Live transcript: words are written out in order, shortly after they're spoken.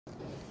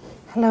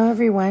Hello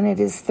everyone, it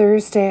is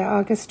Thursday,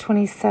 August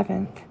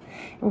 27th.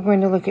 We're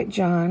going to look at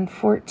John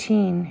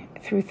 14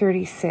 through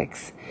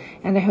 36,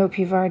 and I hope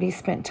you've already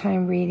spent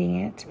time reading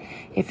it.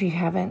 If you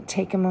haven't,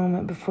 take a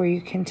moment before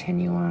you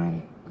continue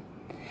on.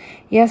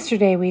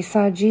 Yesterday we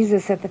saw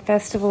Jesus at the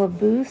Festival of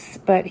Booths,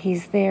 but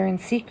he's there in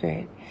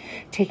secret,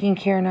 taking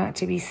care not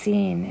to be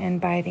seen and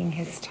biding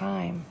his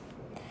time.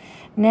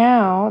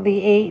 Now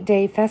the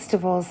 8-day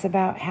festival is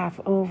about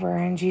half over,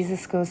 and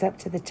Jesus goes up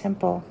to the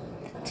temple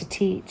to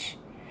teach.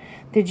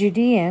 The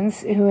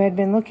Judeans, who had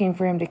been looking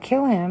for him to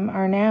kill him,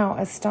 are now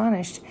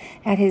astonished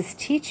at his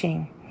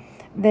teaching.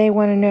 They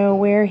want to know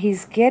where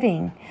he's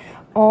getting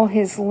all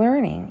his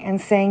learning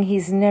and saying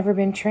he's never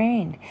been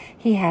trained.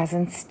 He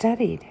hasn't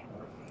studied,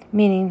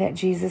 meaning that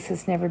Jesus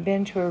has never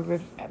been to a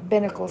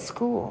rabbinical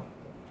school.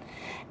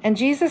 And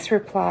Jesus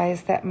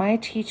replies that my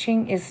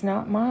teaching is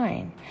not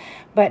mine,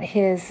 but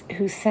his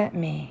who sent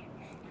me.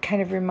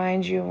 Kind of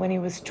reminds you of when he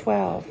was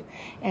 12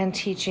 and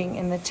teaching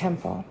in the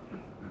temple.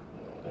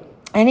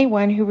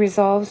 Anyone who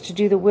resolves to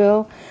do the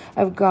will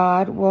of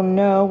God will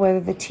know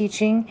whether the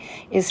teaching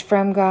is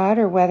from God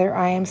or whether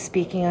I am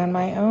speaking on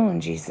my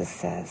own, Jesus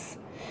says.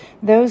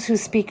 Those who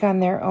speak on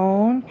their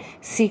own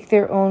seek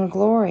their own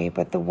glory,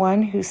 but the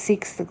one who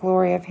seeks the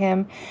glory of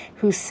him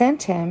who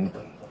sent him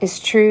is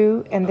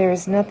true, and there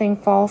is nothing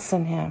false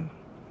in him.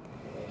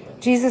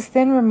 Jesus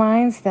then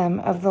reminds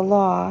them of the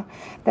law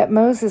that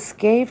Moses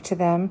gave to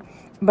them,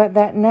 but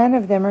that none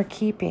of them are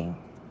keeping.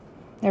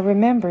 Now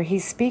remember,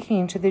 he's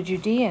speaking to the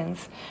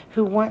Judeans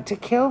who want to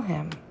kill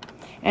him.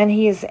 And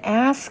he is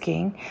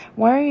asking,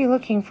 why are you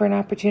looking for an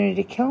opportunity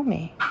to kill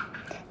me?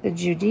 The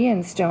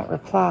Judeans don't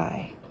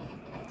reply,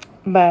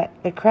 but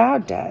the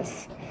crowd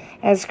does,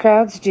 as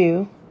crowds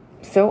do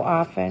so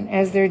often,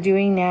 as they're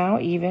doing now,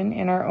 even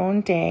in our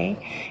own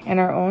day and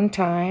our own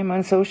time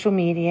on social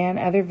media and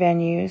other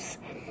venues.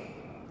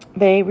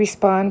 They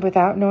respond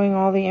without knowing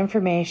all the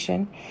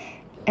information.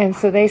 And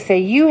so they say,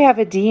 you have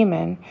a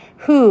demon.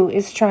 Who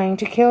is trying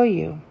to kill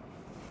you?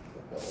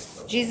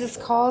 Jesus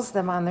calls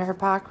them on their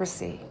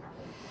hypocrisy.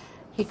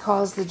 He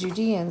calls the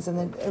Judeans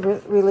and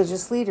the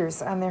religious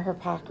leaders on their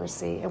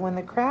hypocrisy. And when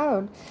the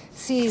crowd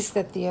sees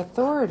that the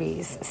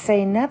authorities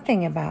say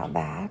nothing about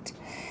that,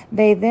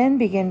 they then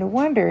begin to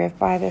wonder if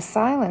by the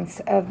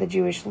silence of the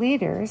Jewish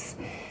leaders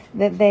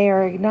that they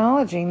are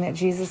acknowledging that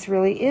Jesus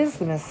really is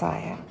the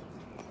Messiah.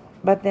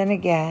 But then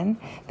again,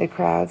 the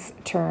crowds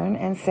turn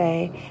and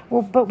say,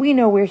 well, but we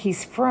know where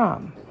he's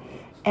from.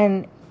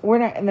 And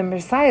the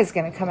Messiah is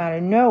going to come out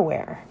of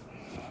nowhere.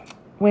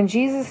 When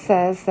Jesus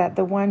says that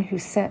the one who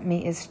sent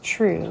me is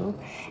true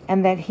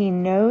and that he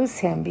knows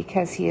him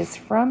because he is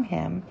from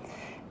him,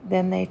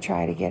 then they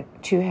try to get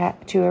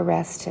to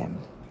arrest him.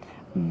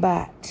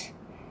 But,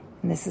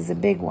 and this is a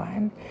big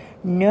one,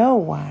 no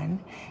one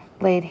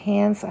laid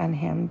hands on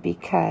him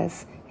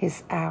because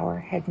his hour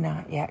had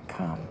not yet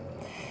come.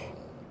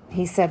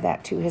 He said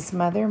that to his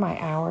mother, my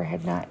hour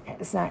has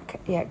not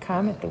yet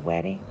come at the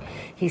wedding.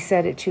 He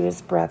said it to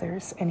his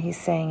brothers, and he's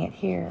saying it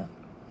here.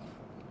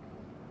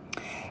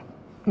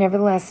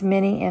 Nevertheless,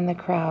 many in the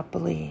crowd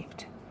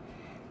believed.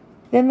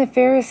 Then the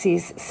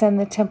Pharisees send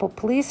the temple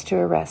police to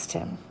arrest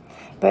him.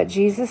 But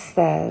Jesus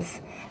says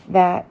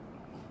that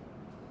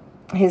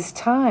his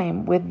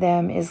time with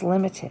them is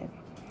limited,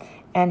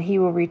 and he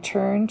will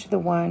return to the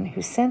one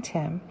who sent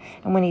him.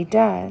 And when he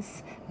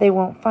does, they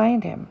won't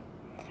find him,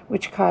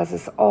 which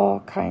causes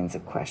all kinds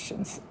of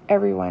questions.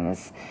 Everyone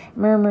is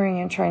murmuring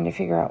and trying to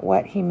figure out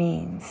what he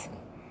means.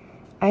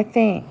 I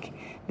think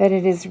that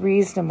it is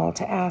reasonable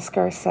to ask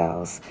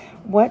ourselves,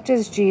 what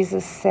does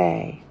Jesus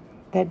say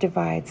that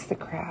divides the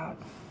crowd?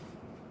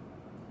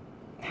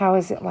 How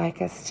is it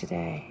like us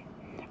today?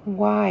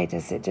 Why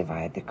does it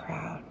divide the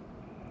crowd?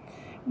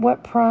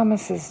 What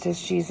promises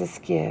does Jesus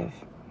give?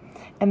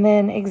 And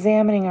then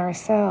examining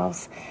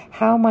ourselves,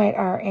 how might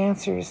our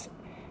answers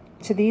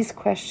to these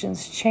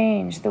questions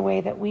change the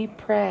way that we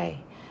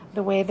pray,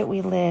 the way that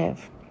we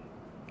live?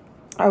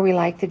 Are we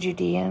like the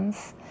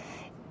Judeans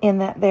in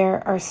that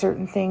there are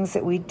certain things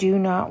that we do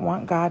not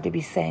want God to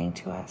be saying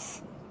to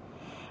us?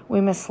 We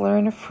must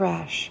learn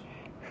afresh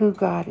who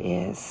God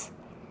is,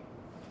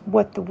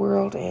 what the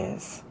world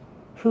is,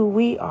 who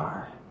we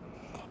are.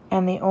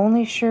 And the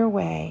only sure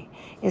way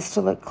is to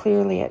look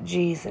clearly at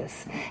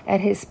Jesus, at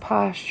his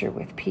posture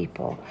with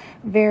people,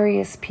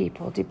 various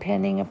people,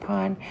 depending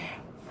upon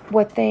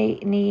what they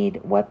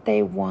need, what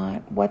they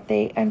want, what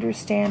they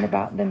understand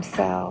about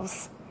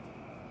themselves.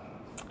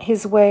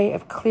 His way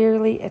of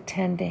clearly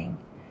attending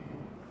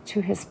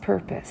to his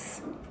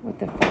purpose with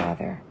the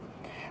Father.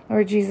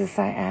 Lord Jesus,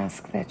 I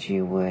ask that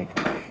you would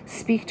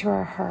speak to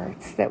our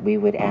hearts, that we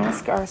would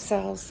ask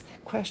ourselves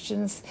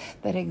questions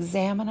that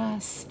examine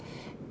us,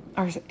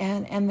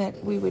 and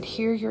that we would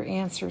hear your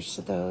answers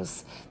to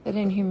those, that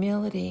in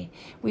humility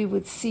we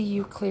would see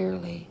you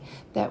clearly,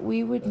 that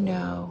we would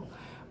know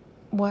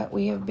what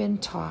we have been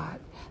taught,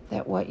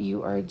 that what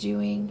you are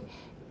doing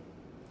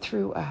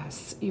through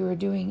us, you are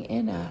doing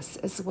in us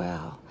as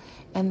well,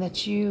 and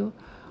that you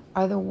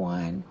are the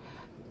one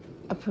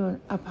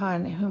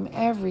upon whom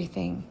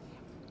everything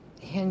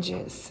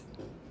hinges,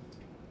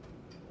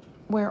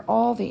 where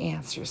all the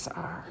answers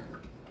are,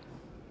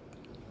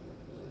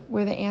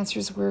 where the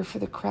answers were for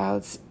the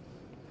crowds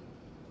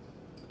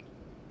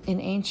in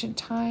ancient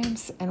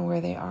times and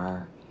where they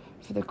are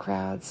for the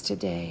crowds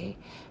today.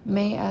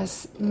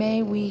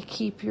 May we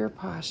keep your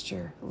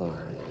posture,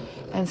 Lord,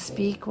 and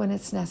speak when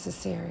it's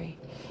necessary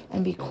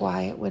and be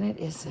quiet when it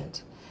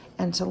isn't,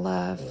 and to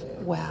love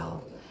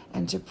well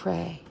and to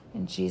pray.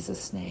 In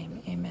Jesus'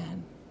 name,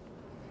 amen.